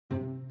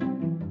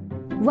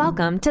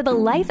Welcome to the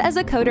Life as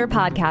a Coder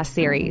podcast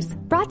series,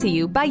 brought to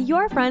you by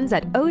your friends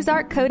at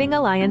Ozark Coding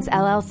Alliance,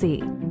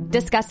 LLC,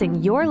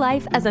 discussing your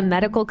life as a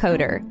medical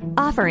coder,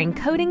 offering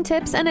coding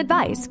tips and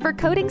advice for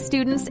coding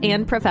students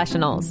and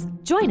professionals.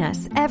 Join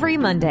us every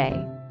Monday.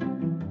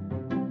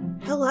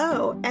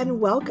 Hello, and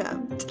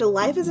welcome to the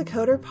Life as a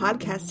Coder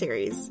podcast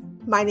series.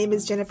 My name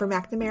is Jennifer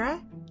McNamara,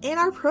 and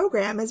our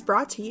program is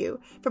brought to you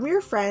from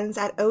your friends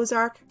at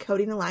Ozark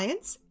Coding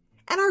Alliance,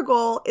 and our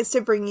goal is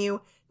to bring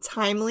you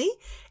timely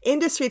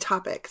industry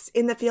topics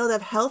in the field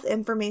of health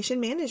information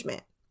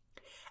management,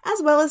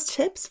 as well as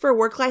tips for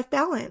work-life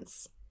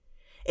balance.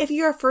 If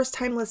you're a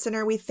first-time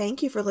listener, we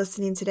thank you for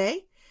listening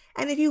today.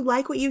 And if you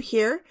like what you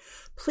hear,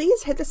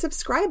 please hit the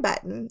subscribe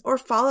button or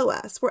follow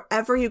us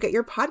wherever you get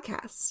your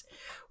podcasts.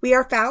 We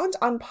are found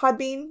on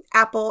Podbean,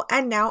 Apple,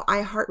 and now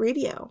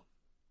iHeartRadio.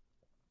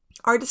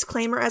 Our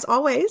disclaimer, as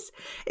always,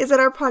 is that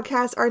our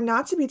podcasts are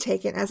not to be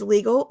taken as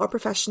legal or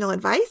professional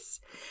advice.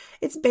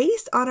 It's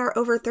based on our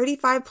over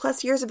 35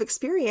 plus years of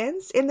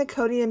experience in the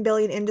coding and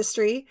billing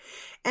industry,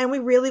 and we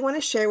really want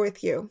to share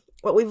with you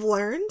what we've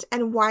learned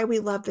and why we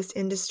love this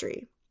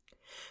industry.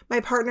 My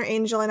partner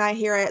Angel and I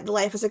here at the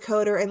Life as a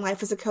Coder and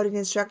Life as a Coding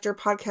Instructor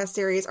podcast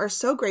series are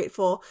so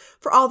grateful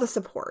for all the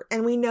support,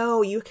 and we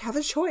know you have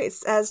a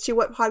choice as to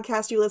what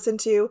podcast you listen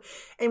to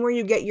and where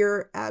you get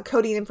your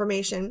coding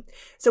information.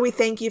 So we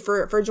thank you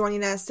for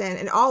joining us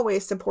and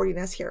always supporting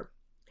us here.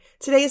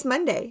 Today is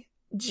Monday,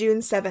 June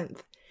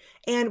 7th.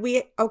 And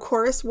we, of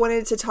course,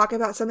 wanted to talk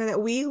about something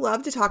that we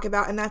love to talk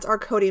about, and that's our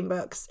coding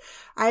books.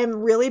 I am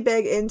really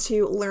big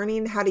into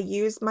learning how to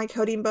use my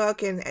coding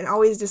book and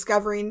always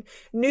discovering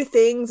new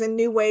things and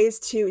new ways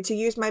to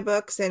use my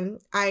books. And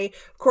I,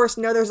 of course,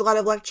 know there's a lot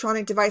of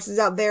electronic devices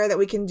out there that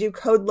we can do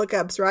code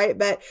lookups, right?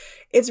 But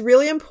it's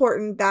really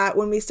important that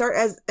when we start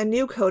as a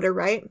new coder,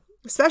 right,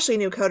 especially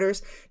new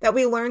coders, that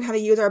we learn how to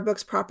use our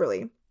books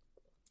properly.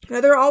 Now,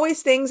 there are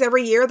always things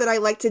every year that I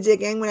like to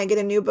dig in when I get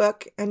a new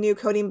book, a new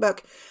coding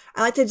book.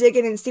 I like to dig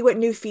in and see what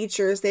new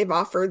features they've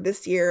offered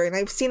this year, and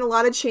I've seen a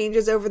lot of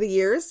changes over the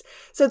years.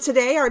 So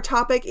today our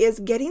topic is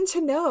getting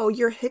to know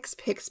your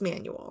HCPCS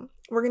manual.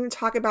 We're going to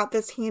talk about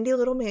this handy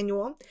little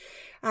manual,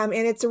 and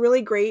it's a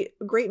really great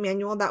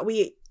manual that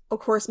we, of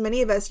course,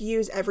 many of us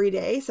use every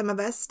day, some of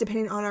us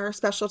depending on our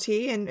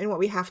specialty and what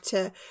we have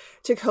to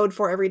code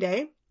for every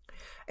day.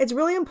 It's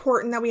really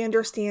important that we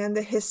understand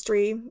the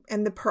history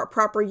and the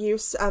proper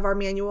use of our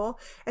manual,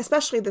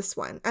 especially this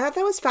one. I thought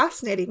that was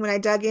fascinating when I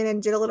dug in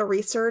and did a little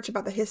research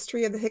about the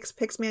history of the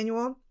HCPCS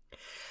manual.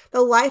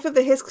 The life of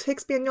the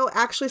HCPCS manual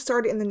actually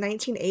started in the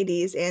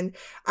 1980s,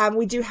 and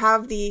we do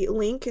have the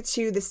link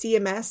to the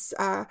CMS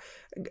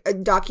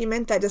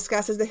document that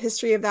discusses the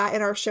history of that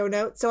in our show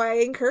notes. So I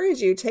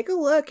encourage you, take a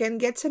look and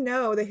get to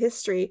know the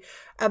history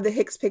of the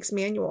HCPCS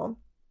manual.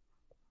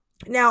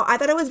 Now, I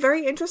thought it was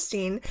very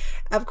interesting,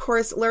 of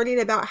course, learning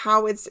about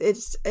how it's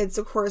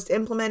of course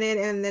implemented,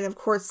 and then of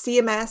course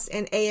CMS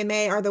and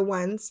AMA are the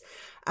ones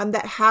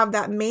that have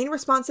that main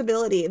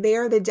responsibility. They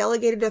are the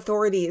delegated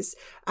authorities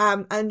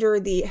under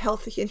the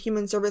Health and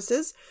Human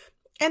Services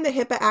and the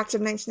HIPAA Act of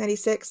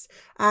 1996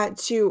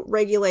 to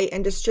regulate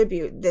and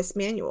distribute this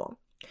manual.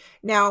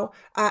 Now,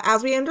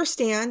 as we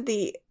understand,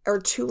 there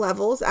are two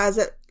levels as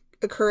it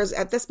occurs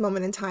at this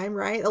moment in time,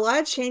 right? A lot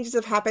of changes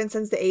have happened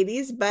since the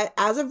 80s, but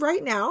as of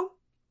right now,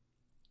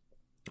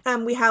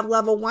 we have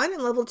level 1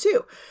 and level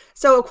 2.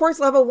 So, of course,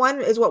 level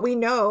 1 is what we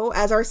know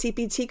as our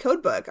CPT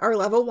code book. Our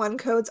level 1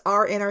 codes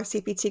are in our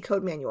CPT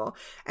code manual,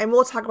 and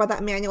we'll talk about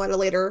that manual at a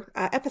later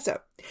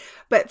episode.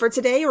 But for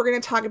today, we're going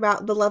to talk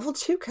about the level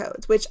 2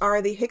 codes, which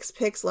are the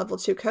HCPCS level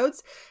 2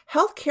 codes,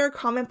 Healthcare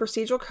Common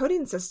Procedural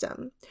Coding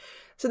System.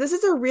 So this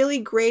is a really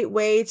great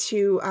way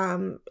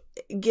to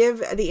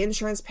give the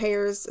insurance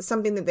payers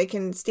something that they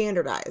can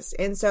standardize.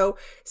 And so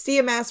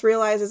CMS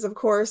realizes, of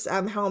course,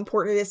 how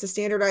important it is to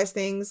standardize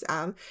things.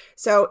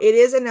 So it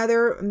is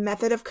another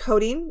method of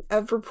coding,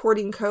 of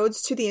reporting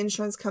codes to the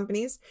insurance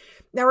companies.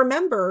 Now,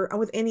 remember,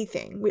 with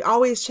anything, we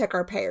always check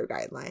our payer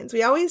guidelines.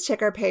 We always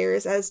check our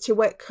payers as to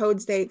what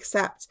codes they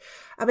accept.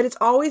 But it's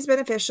always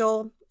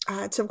beneficial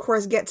to, of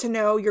course, get to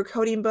know your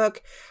coding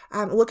book.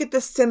 Look at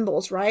the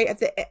symbols, right? At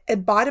the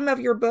bottom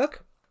of your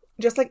book,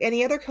 just like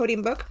any other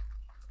coding book,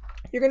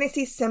 you're going to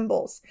see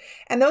symbols.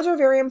 And those are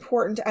very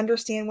important to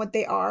understand what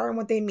they are and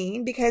what they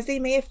mean, because they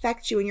may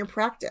affect you in your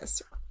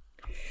practice.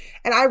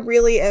 And I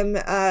really am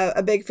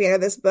a big fan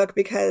of this book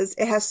because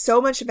it has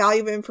so much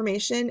valuable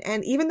information.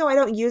 And even though I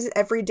don't use it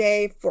every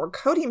day for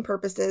coding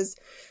purposes,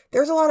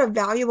 there's a lot of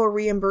valuable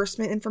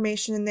reimbursement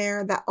information in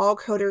there that all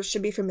coders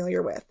should be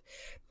familiar with.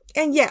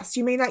 And yes,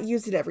 you may not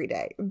use it every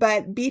day,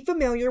 but be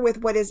familiar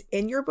with what is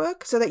in your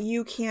book so that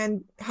you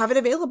can have it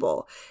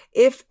available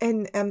if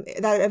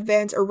that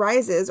event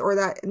arises or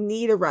that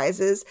need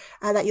arises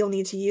that you'll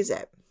need to use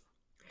it.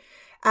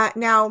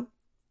 Now,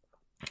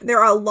 there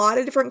are a lot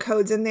of different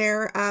codes in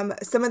there.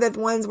 Some of the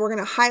ones we're going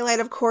to highlight,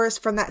 of course,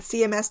 from that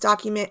CMS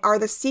document are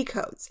the C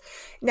codes.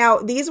 Now,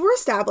 these were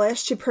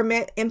established to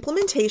permit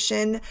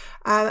implementation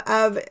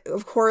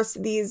of course,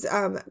 these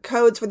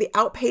codes for the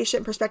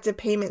outpatient prospective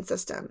payment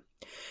system.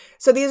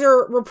 So these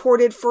are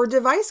reported for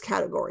device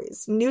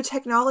categories, new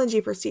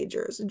technology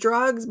procedures,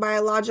 drugs,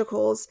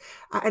 biologicals,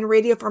 and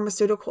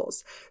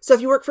radiopharmaceuticals. So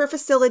if you work for a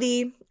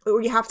facility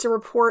where you have to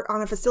report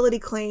on a facility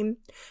claim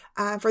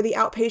for the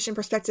outpatient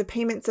prospective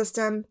payment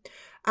system,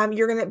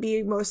 you're going to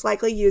be most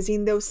likely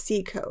using those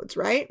C codes,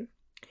 right?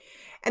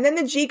 And then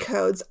the G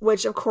codes,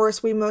 which of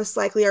course we most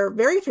likely are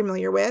very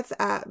familiar with.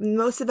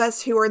 Most of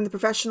us who are in the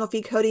professional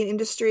fee coding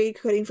industry,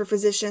 coding for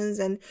physicians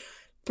and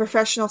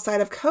professional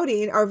side of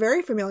coding, are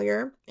very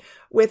familiar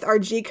with our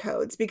G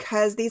codes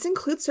because these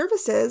include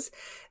services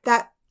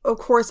that, of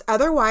course,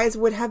 otherwise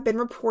would have been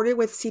reported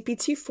with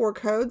CPT-4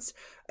 codes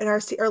and our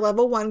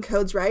level 1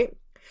 codes, right?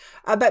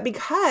 But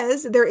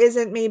because there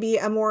isn't maybe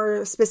a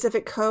more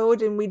specific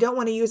code and we don't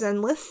want to use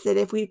unlisted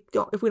if we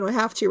don't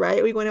have to,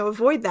 right? We want to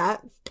avoid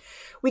that.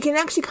 We can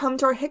actually come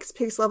to our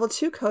HCPCS level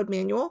 2 code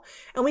manual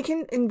and we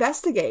can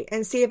investigate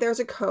and see if there's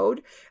a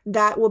code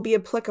that will be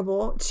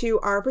applicable to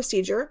our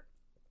procedure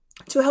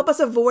to help us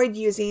avoid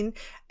using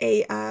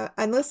a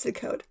unlisted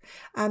code.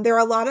 There are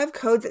a lot of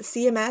codes that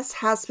CMS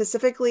has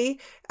specifically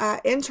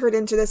entered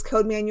into this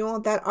code manual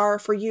that are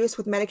for use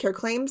with Medicare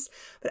claims,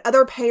 but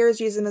other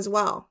payers use them as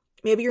well.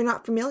 Maybe you're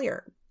not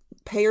familiar.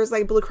 Payers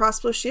like Blue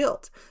Cross Blue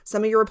Shield,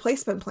 some of your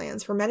replacement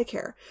plans for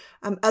Medicare.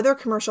 Other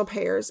commercial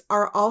payers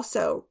are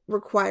also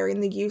requiring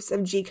the use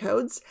of G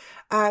codes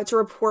to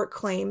report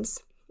claims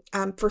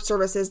for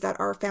services that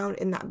are found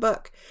in that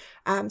book.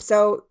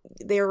 So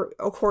they,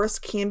 of course,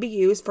 can be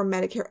used for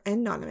Medicare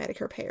and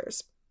non-Medicare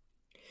payers.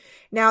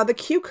 Now, the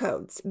Q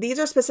codes, these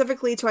are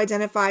specifically to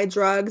identify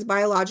drugs,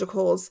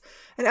 biologicals,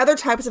 and other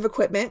types of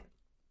equipment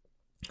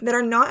that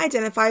are not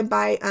identified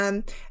by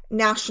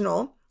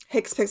national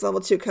HCPCS level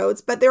 2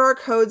 codes, but there are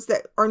codes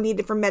that are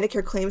needed for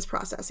Medicare claims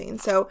processing.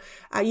 So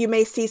you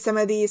may see some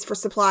of these for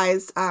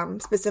supplies,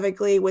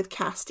 specifically with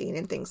casting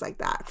and things like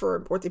that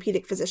for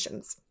orthopedic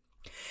physicians.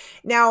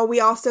 Now, we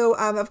also,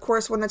 of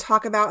course, want to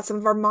talk about some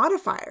of our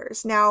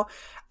modifiers. Now,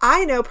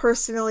 I know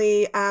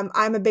personally,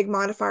 I'm a big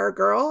modifier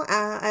girl.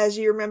 As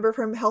you remember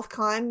from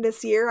HealthCon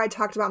this year, I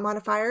talked about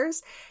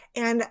modifiers,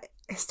 and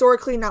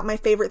historically not my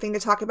favorite thing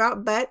to talk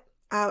about, but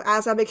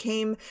as I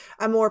became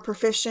a more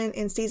proficient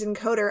and seasoned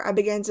coder, I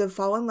began to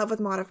fall in love with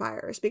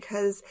modifiers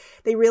because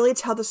they really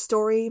tell the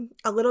story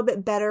a little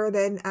bit better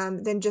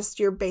than just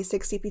your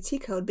basic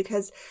CPT code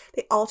because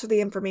they alter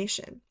the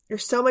information.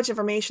 There's so much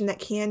information that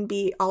can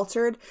be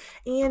altered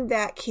and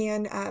that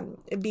can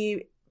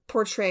be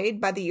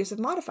portrayed by the use of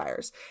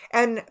modifiers.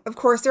 And of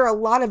course, there are a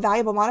lot of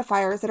valuable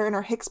modifiers that are in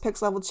our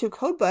HCPCS level 2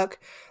 codebook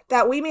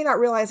that we may not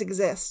realize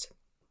exist.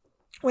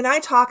 When I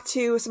talk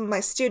to some of my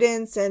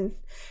students and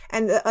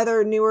the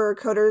other newer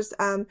coders,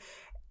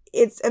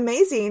 it's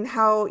amazing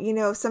how,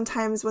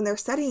 sometimes when they're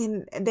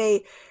studying,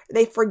 they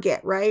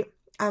forget, right?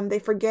 They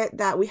forget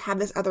that we have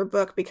this other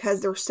book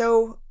because they're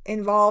so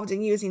involved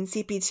in using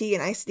CPT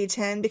and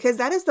ICD-10 because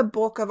that is the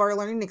bulk of our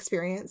learning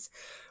experience.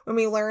 When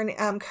we learn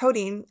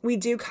coding, we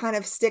do kind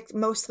of stick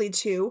mostly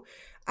to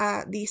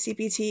the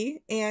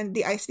CPT and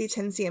the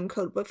ICD-10 CM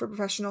codebook for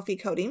professional fee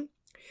coding.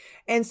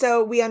 And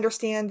so we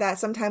understand that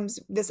sometimes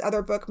this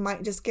other book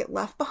might just get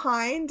left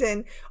behind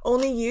and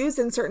only used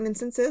in certain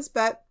instances.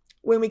 But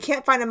when we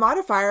can't find a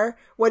modifier,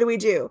 what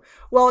do?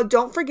 Well,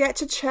 don't forget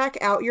to check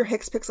out your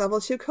HCPCS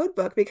level 2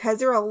 codebook because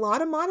there are a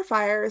lot of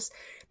modifiers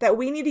that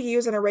we need to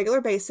use on a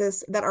regular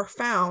basis that are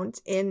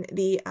found in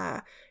the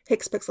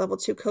HCPCS level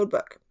 2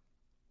 codebook.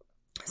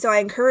 So I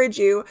encourage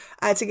you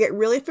to get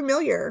really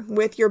familiar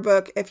with your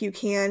book if you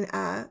can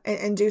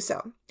and do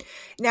so.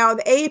 Now,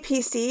 the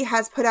AAPC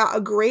has put out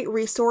a great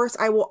resource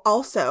I will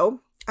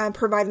also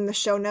provide in the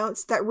show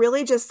notes that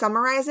really just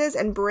summarizes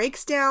and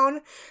breaks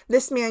down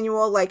this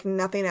manual like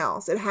nothing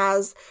else. It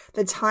has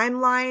the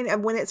timeline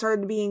of when it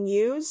started being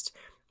used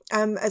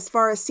as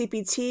far as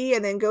CPT,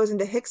 and then goes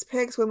into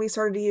HCPCS when we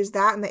started to use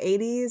that in the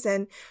 80s,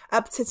 and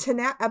up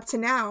to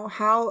now,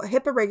 how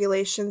HIPAA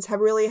regulations have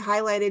really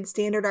highlighted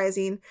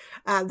standardizing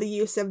the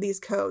use of these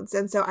codes.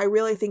 And so I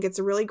really think it's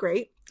really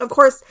great. Of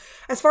course,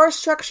 as far as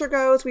structure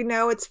goes, we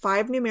know it's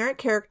 5 numeric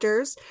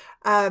characters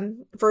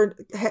for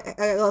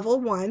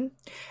level 1.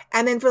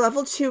 And then for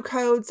level 2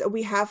 codes,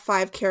 we have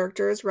 5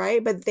 characters,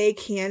 right? But they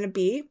can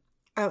be,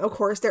 of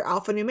course, they're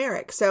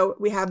alphanumeric. So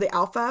we have the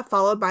alpha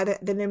followed by the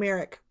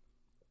numeric.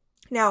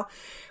 Now,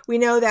 we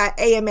know that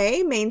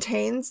AMA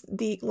maintains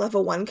the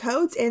level 1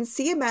 codes, and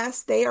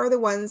CMS, they are the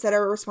ones that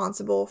are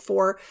responsible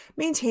for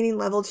maintaining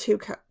level 2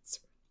 codes.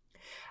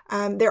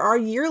 There are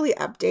yearly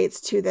updates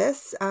to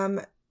this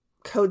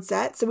code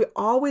set, so we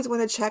always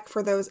want to check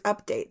for those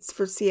updates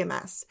for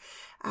CMS.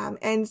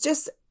 And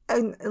just a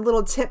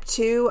little tip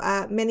too,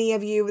 many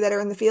of you that are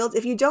in the field,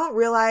 if you don't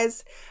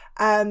realize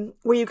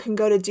where you can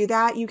go to do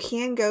that, you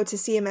can go to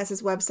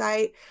CMS's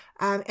website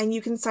and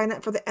you can sign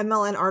up for the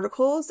MLN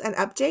articles and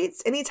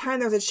updates.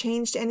 Anytime there's a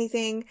change to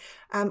anything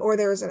or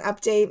there's an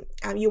update,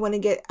 you want to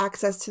get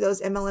access to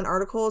those MLN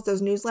articles,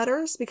 those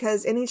newsletters,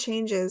 because any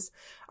changes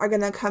are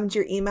going to come to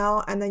your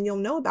email and then you'll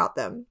know about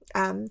them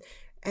and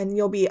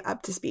you'll be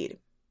up to speed.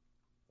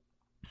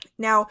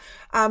 Now,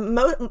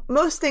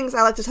 most things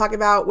I like to talk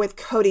about with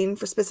coding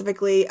for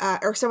specifically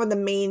are some of the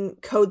main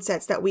code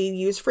sets that we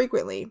use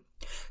frequently.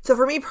 So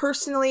for me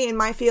personally, in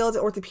my field,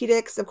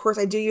 orthopedics, of course,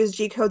 I do use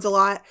G codes a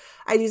lot.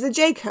 I use the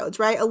J codes,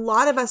 right? A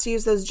lot of us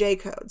use those J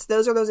codes.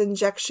 Those are those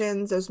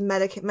injections, those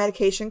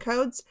medication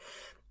codes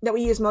that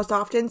we use most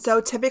often.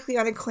 So typically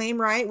on a claim,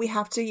 right, we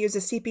have to use a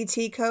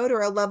CPT code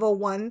or a level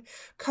 1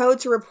 code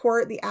to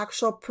report the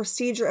actual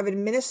procedure of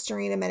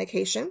administering a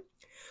medication,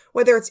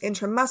 whether it's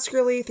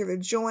intramuscularly, through the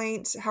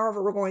joint,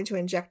 however we're going to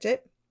inject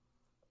it.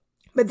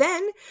 But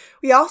then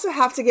we also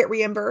have to get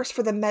reimbursed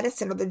for the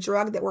medicine or the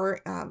drug that we're,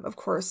 of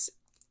course,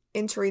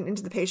 entering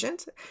into the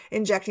patient,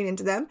 injecting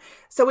into them.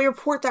 So we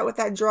report that with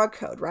that drug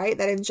code, right?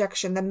 That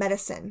injection, the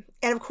medicine.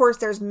 And of course,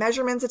 there's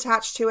measurements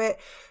attached to it.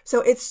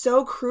 So it's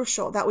so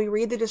crucial that we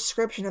read the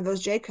description of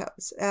those J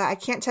codes. I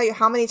can't tell you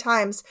how many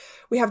times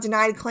we have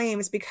denied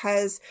claims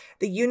because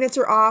the units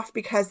are off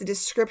because the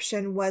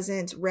description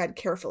wasn't read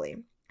carefully.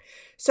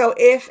 So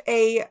if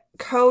a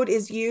code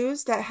is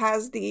used that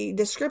has the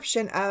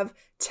description of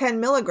 10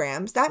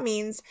 milligrams, that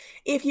means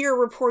if you're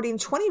reporting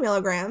 20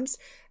 milligrams,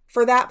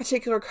 for that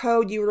particular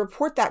code, you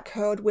report that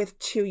code with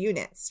 2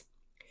 units.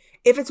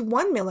 If it's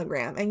 1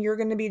 milligram and you're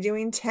going to be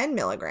doing 10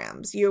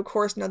 milligrams, you of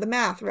course know the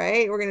math,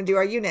 right? We're going to do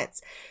our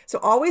units. So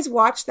always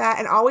watch that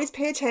and always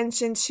pay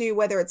attention to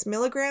whether it's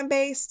milligram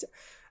based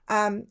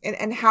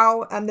and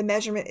how the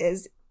measurement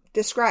is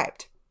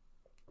described.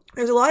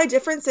 There's a lot of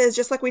differences,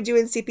 just like we do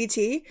in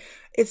CPT.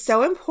 It's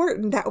so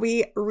important that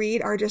we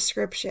read our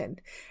description.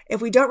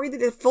 If we don't read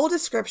the full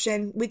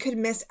description, we could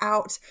miss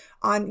out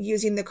on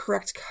using the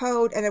correct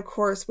code. And of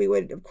course, we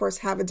would, of course,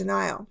 have a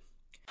denial.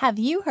 Have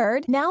you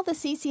heard? Now the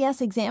CCS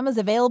exam is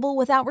available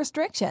without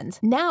restrictions.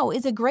 Now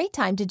is a great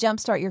time to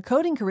jumpstart your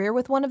coding career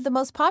with one of the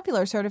most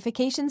popular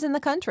certifications in the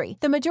country.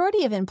 The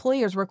majority of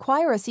employers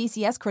require a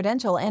CCS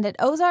credential, and at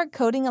Ozark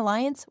Coding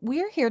Alliance,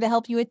 we're here to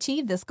help you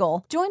achieve this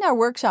goal. Join our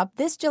workshop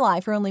this July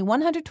for only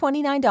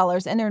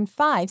 $129 and earn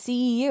 5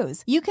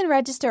 CEUs. You can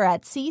register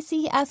at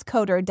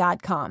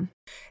ccscoder.com.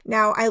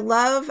 Now, I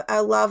love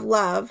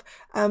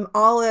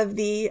all of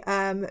the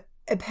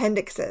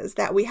appendixes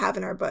that we have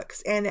in our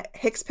books, and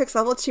HCPCS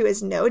Level 2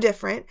 is no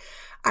different.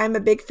 I'm a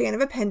big fan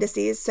of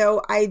appendices,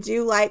 so I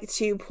do like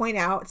to point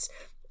out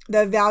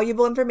the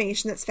valuable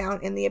information that's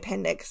found in the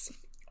appendix.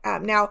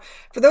 Now,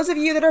 for those of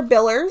you that are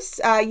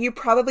billers, you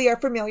probably are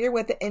familiar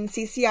with the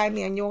NCCI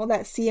manual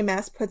that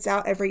CMS puts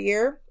out every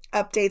year,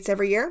 updates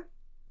every year.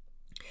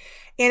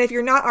 And if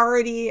you're not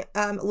already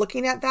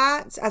looking at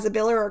that as a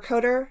biller or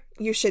coder,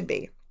 you should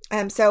be.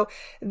 So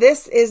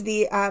this is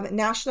the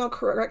National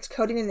Correct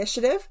Coding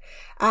Initiative,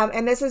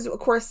 and this is, of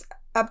course,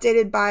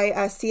 updated by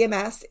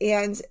CMS,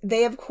 and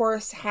they, of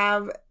course,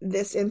 have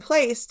this in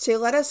place to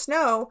let us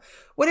know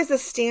what is the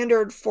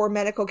standard for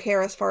medical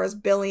care as far as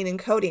billing and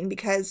coding,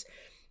 because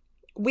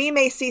we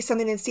may see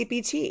something in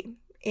CPT,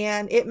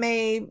 and it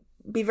may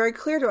be very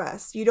clear to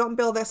us, you don't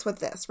bill this with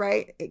this,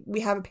 right?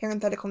 We have a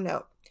parenthetical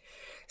note.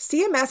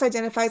 CMS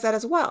identifies that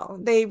as well.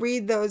 They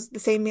read the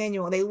same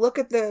manual. They look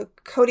at the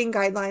coding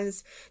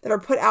guidelines that are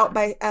put out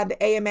by the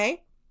AMA,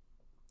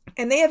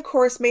 and they, of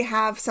course, may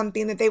have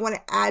something that they want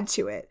to add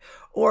to it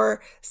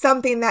or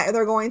something that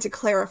they're going to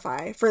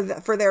clarify for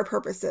their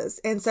purposes.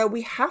 And so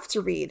we have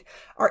to read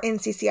our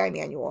NCCI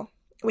manual.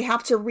 We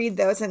have to read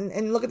those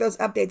and look at those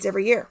updates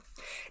every year.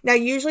 Now,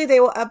 usually they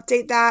will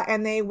update that,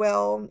 and they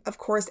will, of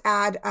course,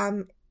 add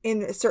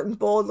in certain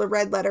bold or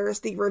red letters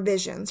the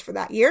revisions for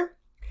that year.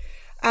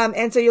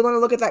 And so you'll want to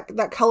look at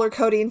that color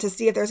coding to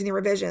see if there's any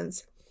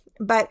revisions.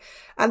 But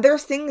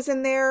there's things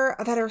in there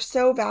that are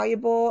so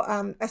valuable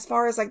as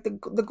far as like the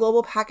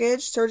global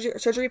package,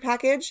 surgery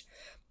package.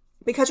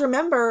 Because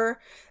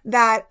remember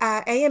that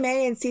AMA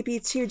and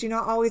CP2 do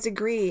not always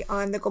agree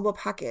on the global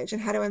package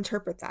and how to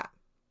interpret that.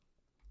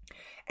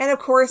 And of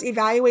course,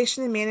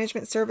 evaluation and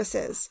management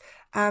services.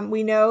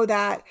 We know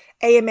that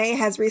AMA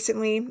has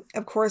recently,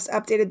 of course,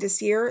 updated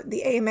this year,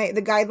 the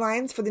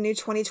guidelines for the new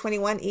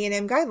 2021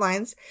 E&M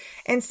guidelines.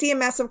 And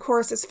CMS, of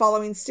course, is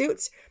following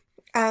suit.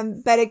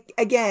 But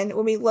again,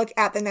 when we look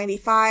at the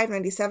 95,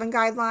 97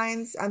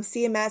 guidelines,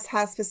 CMS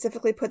has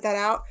specifically put that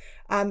out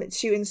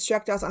to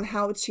instruct us on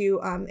how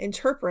to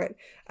interpret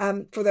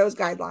for those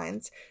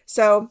guidelines.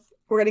 So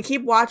we're going to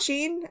keep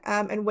watching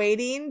and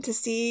waiting to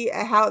see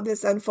how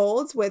this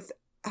unfolds with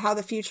how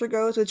the future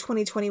goes with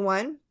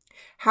 2021,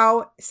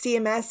 how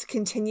CMS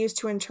continues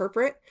to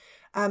interpret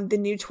the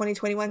new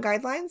 2021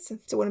 guidelines.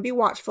 So want to be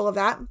watchful of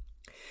that.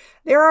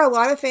 There are a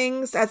lot of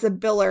things as a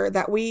biller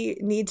that we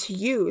need to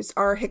use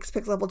our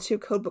HCPCS Level 2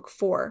 Codebook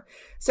for.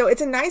 So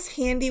it's a nice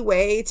handy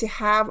way to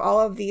have all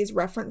of these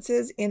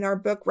references in our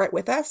book right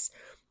with us.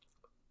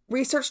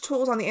 Research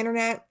tools on the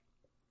internet,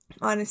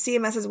 on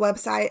CMS's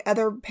website,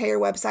 other payer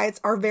websites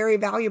are very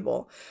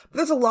valuable. But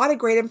there's a lot of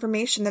great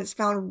information that's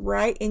found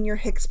right in your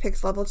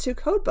HCPCS Level 2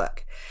 Codebook.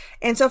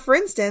 And so, for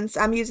instance,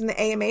 I'm using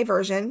the AMA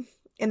version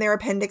in their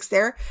appendix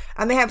there.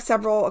 They have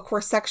several, of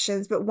course,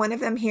 sections, but one of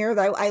them here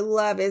that I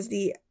love is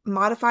the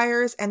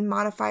modifiers and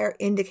modifier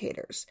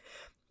indicators,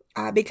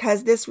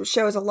 because this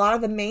shows a lot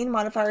of the main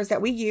modifiers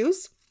that we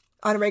use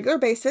on a regular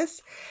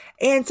basis,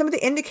 and some of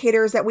the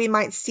indicators that we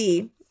might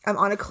see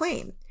on a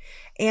claim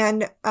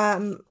and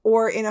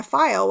or in a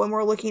file when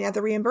we're looking at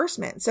the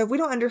reimbursement. So if we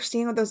don't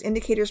understand what those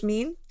indicators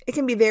mean, it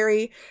can be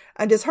very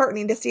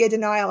disheartening to see a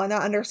denial and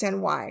not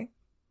understand why.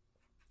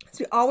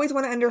 So we always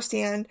want to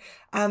understand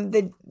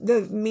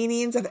the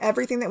meanings of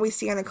everything that we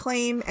see on a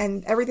claim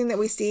and everything that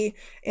we see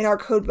in our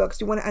code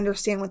books. We want to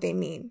understand what they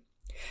mean.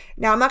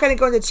 Now, I'm not going to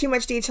go into too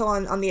much detail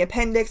on the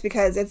appendix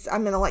because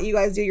I'm going to let you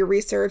guys do your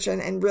research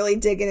and really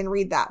dig in and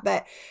read that.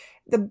 But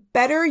the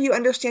better you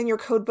understand your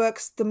code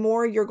books, the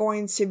more you're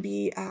going to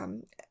be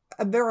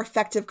a very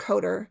effective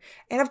coder.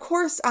 And of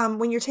course,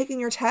 when you're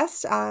taking your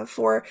test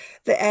for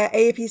the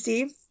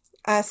AAPC,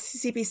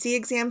 CPC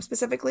exam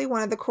specifically,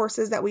 one of the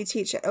courses that we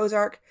teach at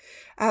Ozark,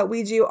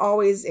 we do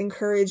always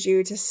encourage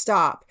you to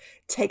stop,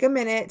 take a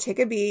minute, take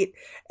a beat,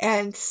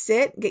 and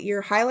sit, get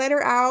your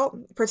highlighter out,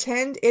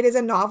 pretend it is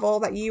a novel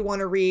that you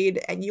want to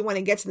read and you want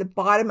to get to the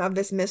bottom of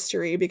this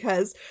mystery,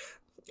 because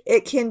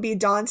it can be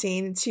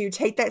daunting to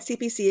take that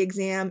CPC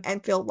exam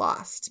and feel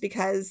lost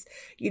because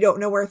you don't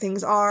know where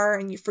things are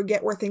and you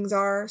forget where things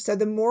are. So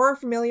the more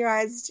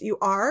familiarized you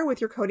are with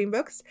your coding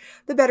books,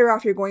 the better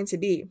off you're going to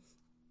be.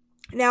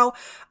 Now,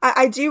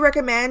 I do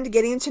recommend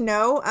getting to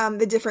know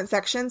the different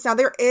sections. Now,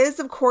 there is,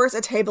 of course, a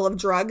table of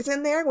drugs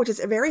in there, which is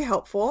very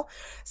helpful.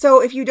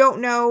 So if you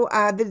don't know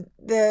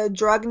the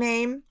drug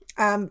name,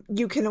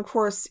 you can, of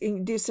course,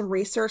 do some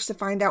research to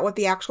find out what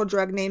the actual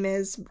drug name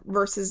is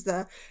versus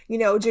the,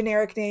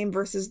 generic name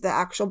versus the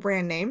actual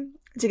brand name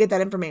to get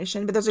that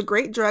information. But there's a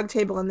great drug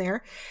table in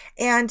there.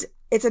 And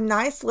it's a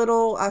nice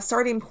little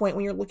starting point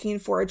when you're looking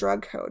for a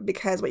drug code,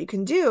 because what you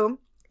can do,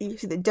 you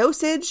see the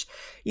dosage,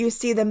 you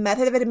see the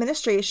method of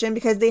administration,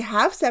 because they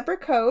have separate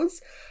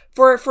codes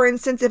for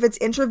instance, if it's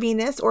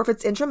intravenous or if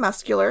it's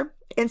intramuscular.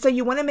 And so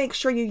you want to make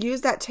sure you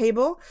use that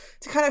table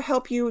to kind of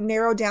help you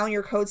narrow down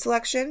your code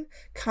selection,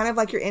 kind of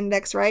like your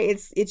index, right?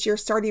 It's your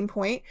starting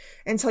point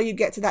until you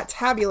get to that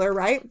tabular,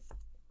 right?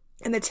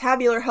 And the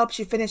tabular helps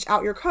you finish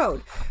out your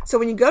code. So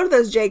when you go to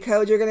those J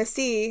codes, you're going to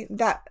see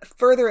that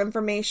further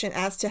information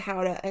as to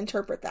how to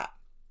interpret that.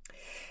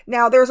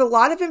 Now, there's a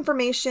lot of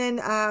information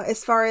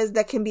as far as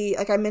that can be,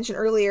 like I mentioned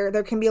earlier,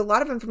 there can be a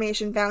lot of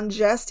information found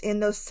just in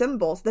those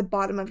symbols at the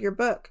bottom of your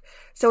book.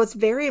 So it's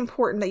very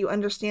important that you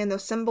understand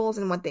those symbols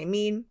and what they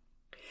mean.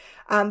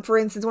 For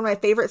instance, one of my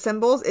favorite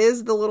symbols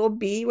is the little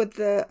B with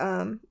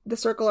the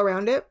circle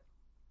around it.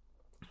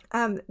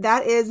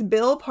 That is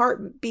Bill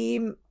Part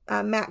B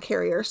MAC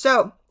carrier.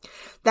 So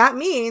that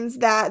means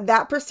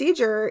that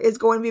procedure is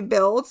going to be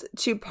billed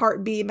to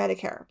Part B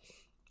Medicare.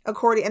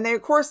 And then,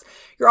 of course,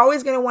 you're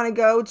always going to want to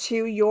go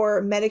to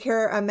your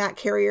Medicare MAC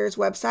carrier's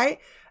website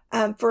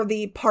for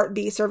the Part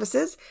B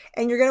services,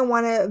 and you're going to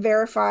want to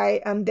verify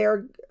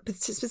their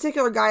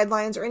particular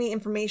guidelines or any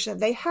information that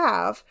they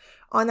have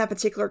on that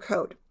particular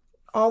code.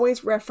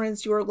 Always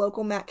reference your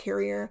local MAC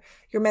carrier,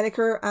 your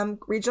Medicare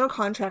regional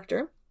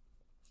contractor.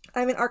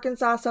 I'm in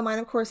Arkansas, so mine,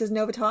 of course, is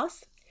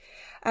Novitas.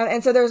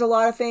 And so there's a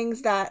lot of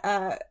things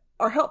that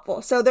are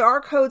helpful. So there are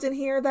codes in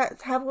here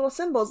that have little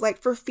symbols, like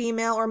for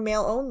female or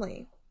male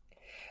only.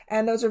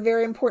 And those are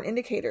very important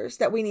indicators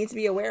that we need to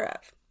be aware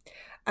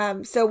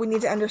of. So we need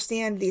to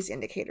understand these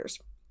indicators.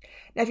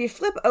 Now, if you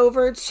flip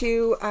over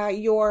to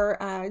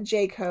your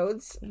J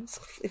codes,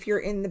 if you're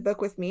in the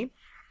book with me,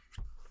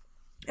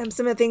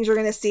 some of the things you're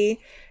going to see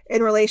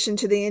in relation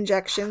to the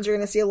injections, you're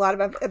going to see a lot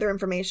of other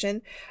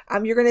information.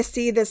 You're going to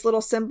see this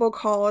little symbol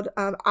called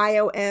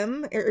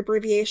IOM,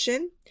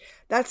 abbreviation.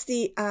 That's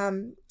the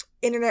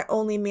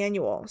internet-only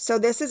manual. So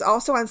this is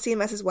also on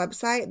CMS's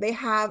website. They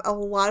have a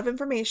lot of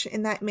information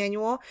in that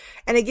manual,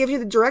 and it gives you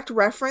the direct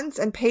reference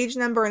and page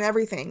number and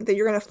everything that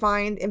you're going to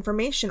find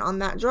information on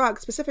that drug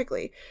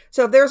specifically.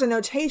 So if there's a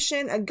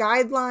notation, a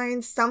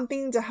guideline,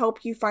 something to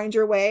help you find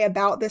your way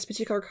about this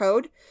particular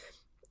code,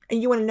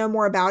 and you want to know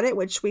more about it,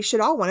 which we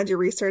should all want to do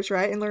research,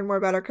 right, and learn more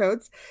about our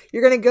codes,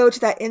 you're going to go to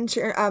that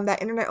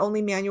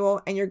internet-only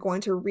manual, and you're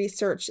going to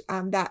research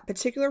that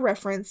particular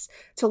reference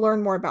to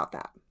learn more about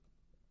that.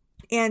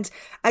 And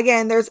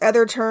again, there's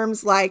other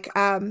terms like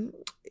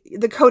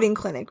the Coding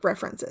Clinic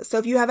references. So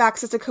if you have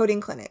access to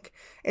Coding Clinic,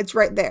 it's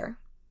right there.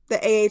 The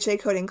AHA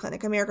Coding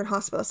Clinic, American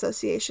Hospital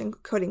Association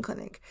Coding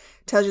Clinic,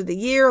 tells you the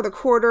year, the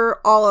quarter,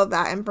 all of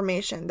that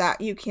information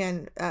that you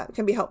can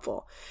be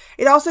helpful.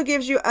 It also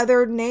gives you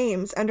other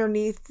names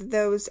underneath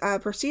those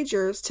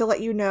procedures to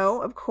let you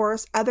know, of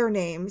course, other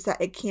names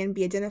that it can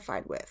be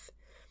identified with.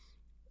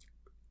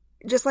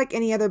 Just like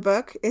any other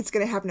book, it's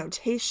going to have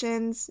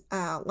notations,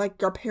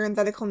 like our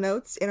parenthetical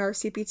notes in our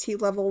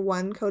CPT Level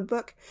 1 code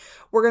book.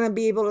 We're going to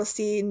be able to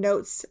see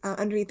notes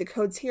underneath the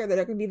codes here that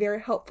are going to be very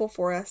helpful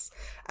for us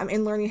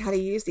in learning how to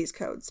use these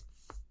codes.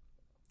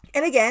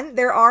 And again,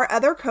 there are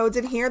other codes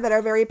in here that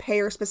are very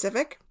payer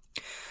specific.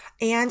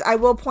 And I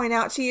will point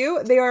out to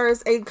you, there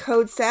is a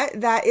code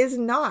set that is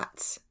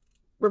not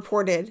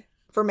reported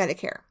for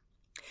Medicare.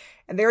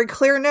 A very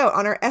clear note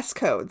on our S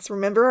codes.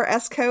 Remember our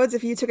S codes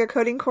if you took a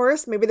coding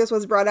course? Maybe this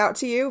was brought out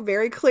to you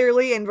very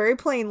clearly and very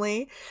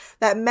plainly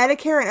that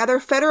Medicare and other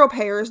federal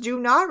payers do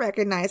not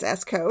recognize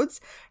S codes.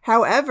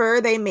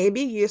 However, they may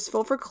be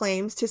useful for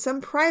claims to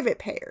some private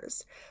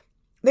payers.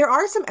 There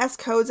are some S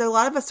codes that a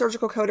lot of us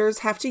surgical coders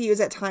have to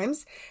use at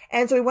times,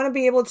 and so we want to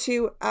be able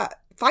to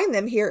find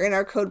them here in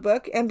our code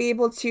book and be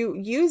able to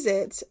use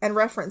it and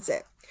reference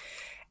it.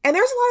 And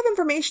there's a lot of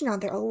information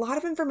out there, a lot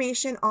of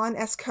information on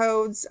S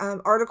codes,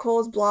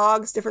 articles,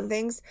 blogs, different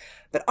things,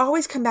 but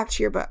always come back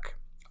to your book.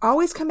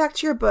 Always come back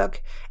to your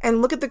book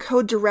and look at the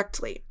code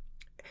directly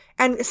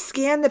and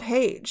scan the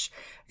page,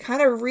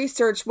 kind of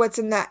research what's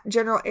in that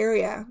general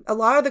area. A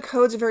lot of the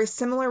codes are very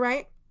similar,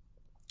 right?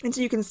 And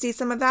so you can see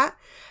some of that.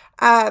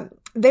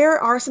 There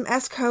are some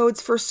S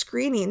codes for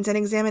screenings and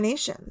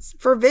examinations,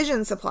 for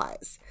vision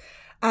supplies.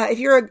 If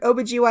you're an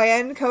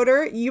OBGYN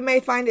coder, you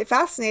may find it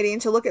fascinating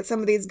to look at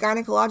some of these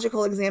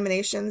gynecological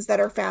examinations that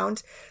are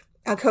found,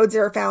 codes that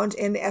are found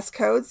in the S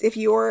codes. If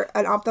you're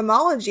an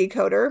ophthalmology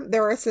coder,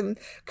 there are some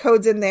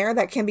codes in there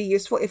that can be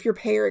useful if your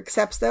payer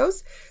accepts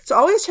those. So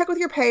always check with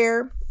your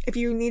payer if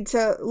you need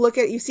to look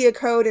at, you see a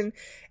code and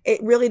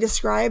it really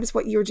describes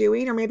what you're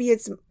doing, or maybe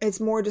it's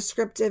more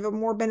descriptive or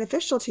more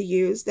beneficial to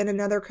use than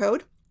another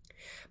code.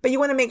 But you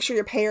want to make sure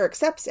your payer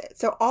accepts it.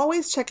 So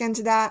always check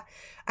into that.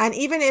 And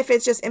even if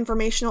it's just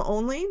informational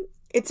only,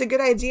 it's a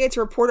good idea to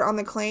report it on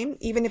the claim,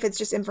 even if it's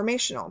just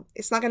informational.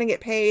 It's not going to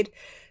get paid,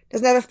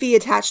 doesn't have a fee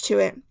attached to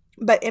it.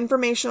 But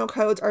informational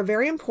codes are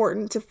very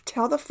important to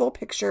tell the full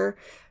picture,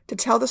 to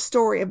tell the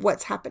story of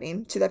what's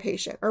happening to the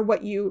patient or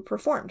what you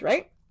performed,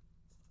 right?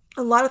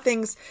 A lot of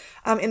things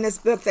in this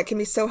book that can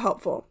be so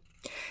helpful.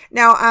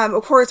 Now,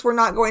 of course, we're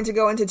not going to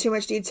go into too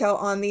much detail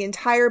on the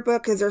entire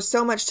book because there's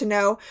so much to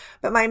know.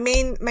 But my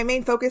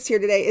main focus here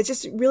today is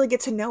just really get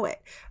to know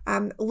it.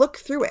 Look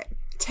through it.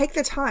 Take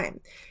the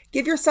time.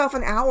 Give yourself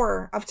an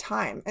hour of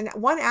time. And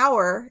 1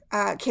 hour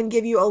can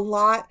give you a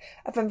lot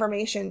of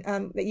information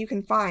that you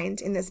can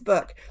find in this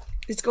book.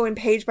 Just going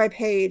page by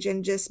page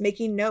and just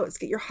making notes.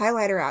 Get your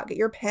highlighter out. Get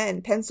your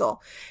pen,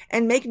 pencil,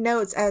 and make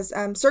notes as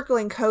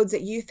circling codes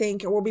that you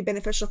think will be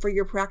beneficial for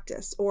your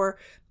practice or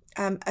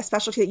a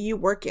specialty that you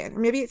work in. Or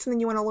maybe it's something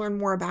you want to learn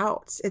more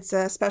about. It's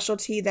a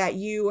specialty that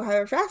you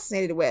are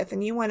fascinated with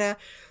and you want to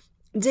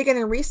dig in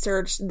and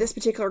research this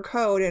particular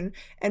code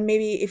and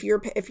maybe if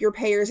your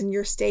payers in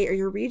your state or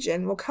your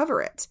region will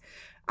cover it.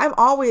 I'm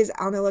always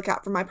on the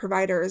lookout for my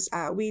providers.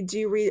 We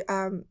do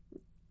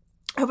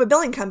have a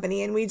billing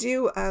company and we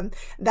do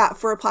that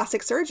for a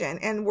plastic surgeon.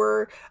 And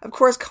we're, of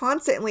course,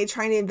 constantly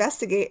trying to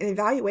investigate and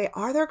evaluate,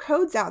 are there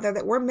codes out there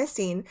that we're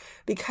missing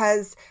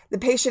because the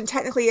patient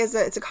technically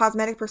it's a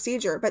cosmetic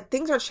procedure, but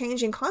things are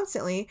changing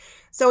constantly.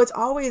 So it's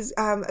always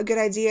a good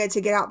idea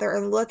to get out there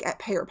and look at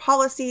payer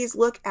policies,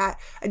 look at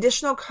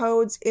additional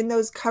codes in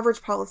those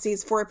coverage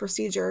policies for a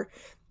procedure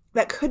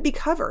that could be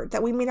covered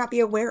that we may not be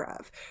aware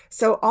of.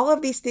 So all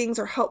of these things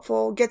are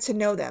helpful. Get to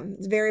know them.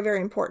 It's very,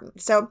 very important.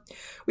 So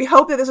we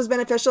hope that this was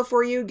beneficial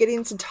for you,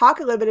 getting to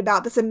talk a little bit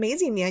about this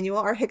amazing manual,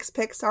 our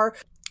HCPCS, our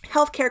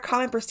Healthcare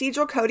Common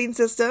Procedural Coding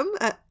System,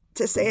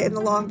 to say it in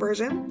the long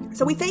version.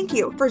 So we thank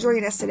you for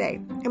joining us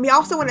today. And we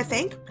also want to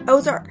thank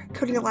Ozark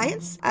Coding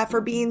Alliance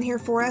for being here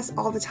for us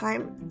all the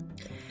time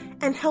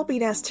and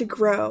helping us to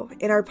grow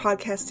in our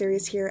podcast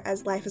series here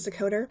as Life as a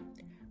Coder.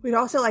 We'd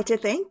also like to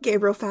thank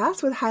Gabriel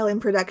Fass with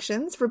Highland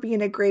Productions for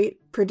being a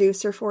great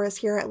producer for us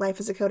here at Life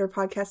as a Coder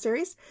podcast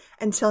series.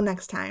 Until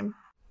next time.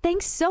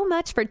 Thanks so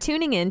much for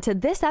tuning in to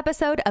this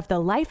episode of the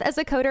Life as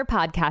a Coder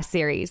podcast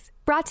series,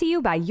 brought to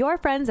you by your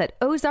friends at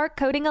Ozark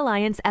Coding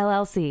Alliance,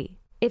 LLC.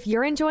 If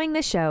you're enjoying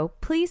the show,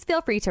 please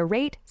feel free to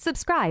rate,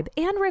 subscribe,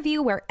 and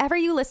review wherever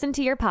you listen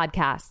to your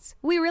podcasts.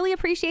 We really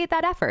appreciate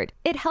that effort.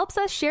 It helps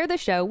us share the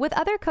show with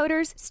other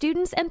coders,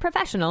 students, and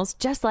professionals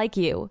just like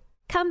you.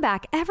 Come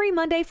back every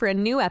Monday for a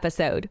new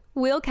episode.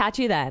 We'll catch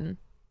you then.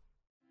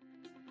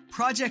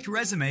 Project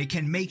Resume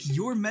can make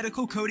your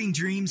medical coding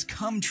dreams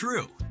come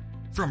true.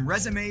 From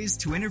resumes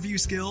to interview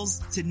skills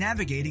to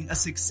navigating a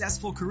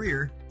successful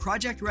career,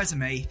 Project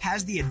Resume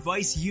has the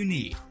advice you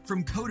need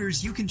from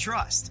coders you can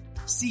trust.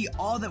 See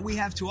all that we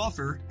have to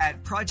offer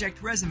at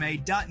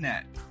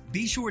projectresume.net.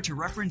 Be sure to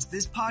reference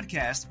this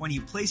podcast when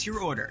you place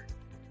your order.